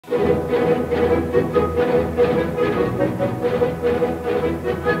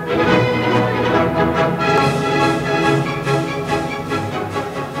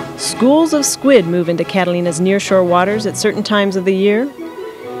Schools of squid move into Catalina's nearshore waters at certain times of the year.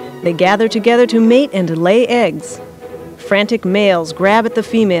 They gather together to mate and lay eggs. Frantic males grab at the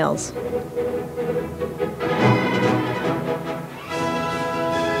females.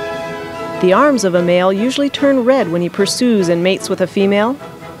 The arms of a male usually turn red when he pursues and mates with a female.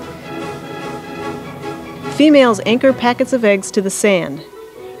 Females anchor packets of eggs to the sand.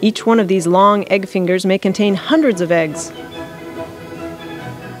 Each one of these long egg fingers may contain hundreds of eggs.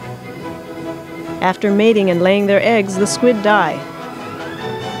 After mating and laying their eggs, the squid die.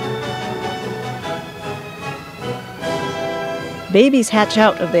 Babies hatch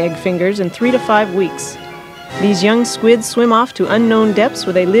out of the egg fingers in 3 to 5 weeks. These young squids swim off to unknown depths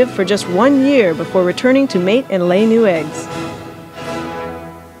where they live for just 1 year before returning to mate and lay new eggs.